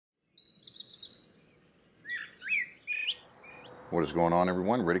What is going on,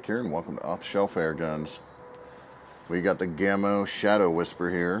 everyone? Riddick here, and welcome to Off the Shelf Airguns. We got the Gamo Shadow Whisper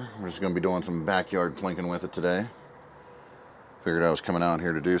here. We're just going to be doing some backyard plinking with it today. Figured I was coming out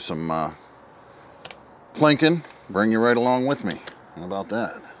here to do some plinking. Bring you right along with me. How about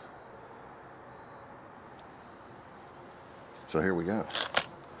that? So here we go.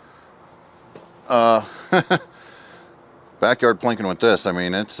 Backyard plinking with this, I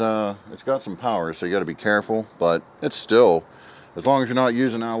mean, it's got some power, so you got to be careful, but it's still, as long as you're not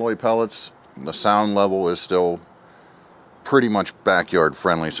using alloy pellets, the sound level is still pretty much backyard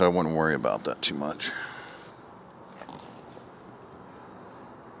friendly, so I wouldn't worry about that too much.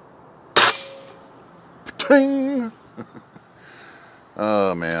 Ting!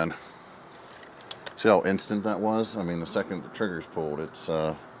 Oh man, see how instant that was? I mean, the second the trigger's pulled, it's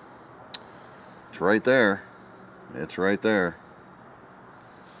right there. It's right there.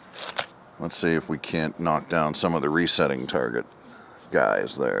 Let's see if we can't knock down some of the resetting target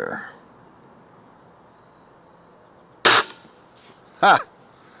guys there. Ha!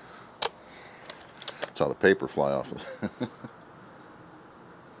 Saw the paper fly off of it.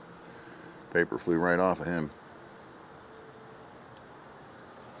 Paper flew right off of him.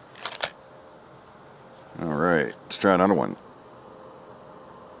 All right, let's try another one.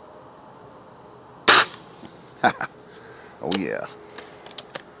 Oh yeah.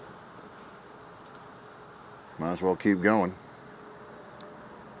 Might as well keep going.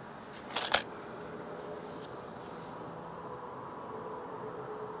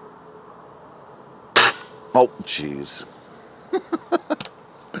 Oh, jeez.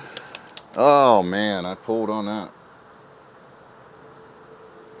 Oh man, I pulled on that.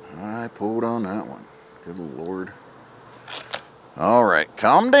 I pulled on that one. Good Lord. All right,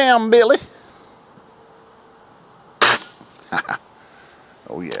 calm down, Billy.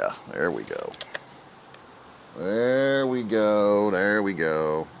 Oh yeah, there we go. There we go, there we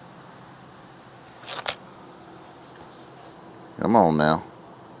go. Come on now.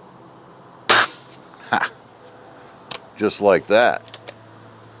 Ha! Just like that.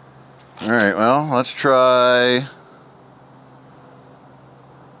 Alright, well, let's try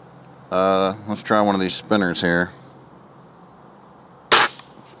one of these spinners here.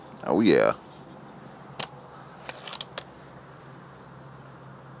 Oh yeah.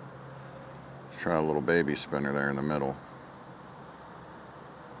 Try a little baby spinner there in the middle.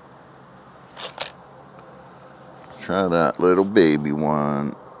 Let's try that little baby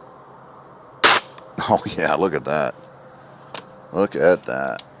one. Oh yeah, look at that. Look at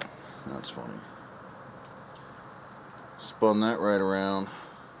that. That's funny. Spun that right around.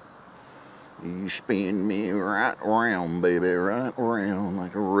 You spin me right around, baby, right around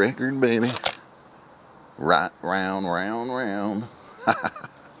like a record, baby. Right round, round, round.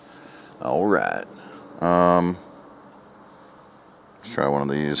 All right. Let's try one of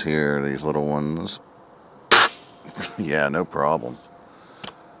these here, these little ones. Yeah, no problem.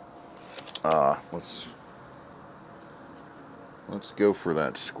 Let's go for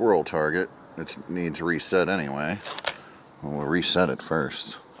that squirrel target. It needs reset anyway. We'll reset it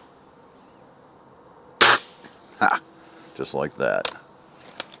first. Ha! Just like that.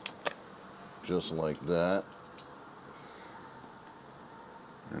 Just like that.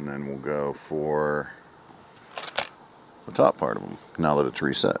 And then we'll go for the top part of them, now that it's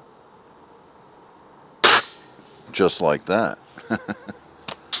reset. Just like that.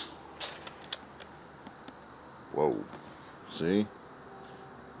 Whoa. See?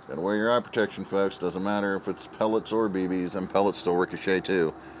 Gotta wear your eye protection, folks. Doesn't matter if it's pellets or BBs, and pellets still ricochet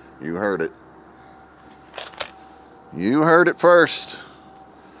too. You heard it. You heard it first.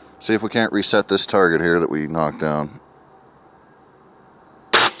 See if we can't reset this target here that we knocked down.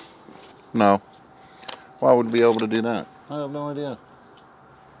 No. Why would we be able to do that? I have no idea.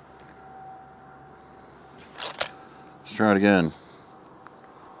 Let's try it again.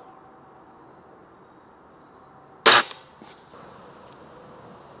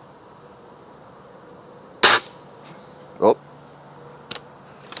 Oh.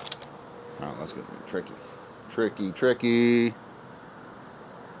 Oh, that's gonna be tricky. Tricky, tricky.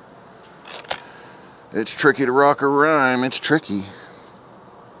 It's tricky to rock a rhyme. It's tricky.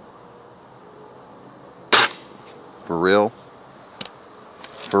 For real?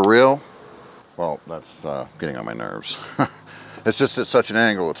 For real? Well, that's getting on my nerves. It's just at such an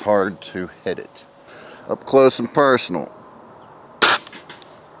angle, it's hard to hit it. Up close and personal.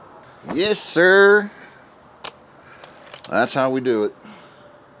 Yes, sir. That's how we do it.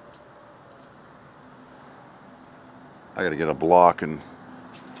 I gotta get a block and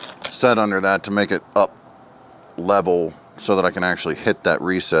set under that to make it up level so that I can actually hit that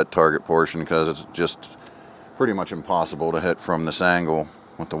reset target portion, because it's just pretty much impossible to hit from this angle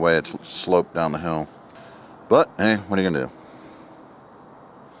with the way it's sloped down the hill. But hey, what are you gonna do?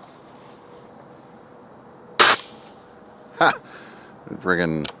 Ha! It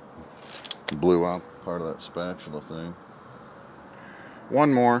friggin' blew out part of that spatula thing.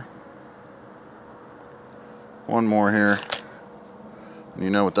 One more here.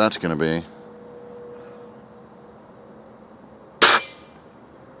 You know what that's gonna be.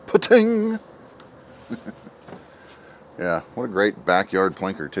 Pa-ting! Yeah, what a great backyard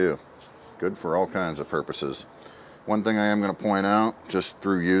plinker too. Good for all kinds of purposes. One thing I am going to point out, just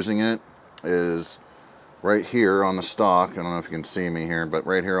through using it, is right here on the stock. I don't know if you can see me here, but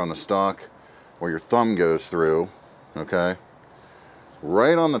right here on the stock, where your thumb goes through, okay?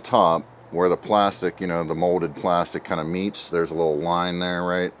 Right on the top, where the plastic, you know, the molded plastic kind of meets, there's a little line there,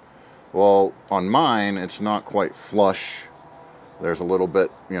 right? Well, on mine, it's not quite flush. There's a little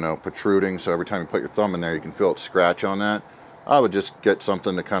bit, you know, protruding, so every time you put your thumb in there, you can feel it scratch on that. I would just get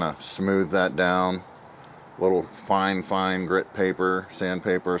something to kind of smooth that down. A little fine grit paper,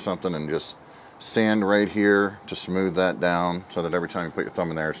 sandpaper or something, and just sand right here to smooth that down so that every time you put your thumb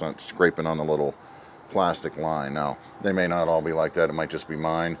in there, it's not scraping on the little plastic line. Now, they may not all be like that. It might just be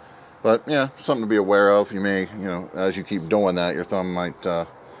mine. But, yeah, something to be aware of. You may, you know, as you keep doing that, your thumb might get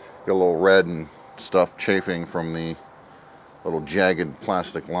a little red and stuff chafing from the little jagged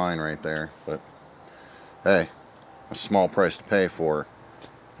plastic line right there. But, hey, a small price to pay for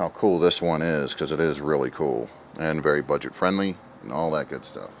how cool this one is, because it is really cool and very budget friendly and all that good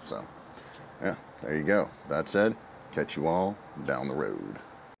stuff. So, yeah, there you go. That said, catch you all down the road.